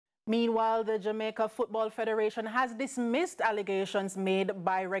Meanwhile, the Jamaica Football Federation has dismissed allegations made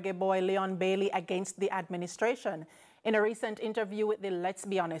by reggae boy Leon Bailey against the administration. In a recent interview with the Let's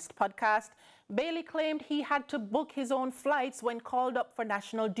Be Honest podcast, Bailey claimed he had to book his own flights when called up for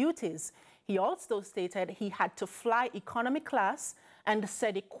national duties. He also stated he had to fly economy class and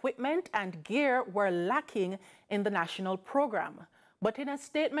said equipment and gear were lacking in the national program. But in a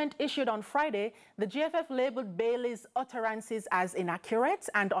statement issued on Friday, the JFF labeled Bailey's utterances as inaccurate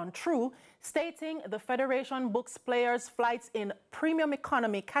and untrue, stating the Federation books players' flights in premium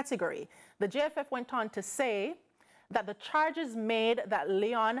economy category. The JFF went on to say that the charges made that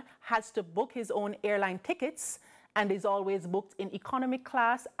Leon has to book his own airline tickets and is always booked in economy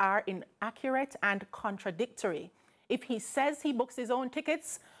class are inaccurate and contradictory. If he says he books his own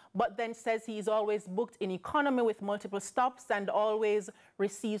tickets, but then says he is always booked in economy with multiple stops and always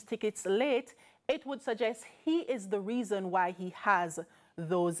receives tickets late, it would suggest he is the reason why he has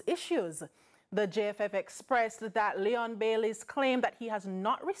those issues. The JFF expressed that Leon Bailey's claim that he has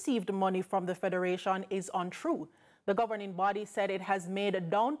not received money from the Federation is untrue. The governing body said it has made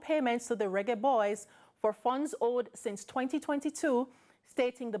down payments to the reggae boys for funds owed since 2022,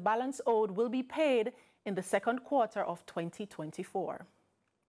 stating the balance owed will be paid in the second quarter of 2024.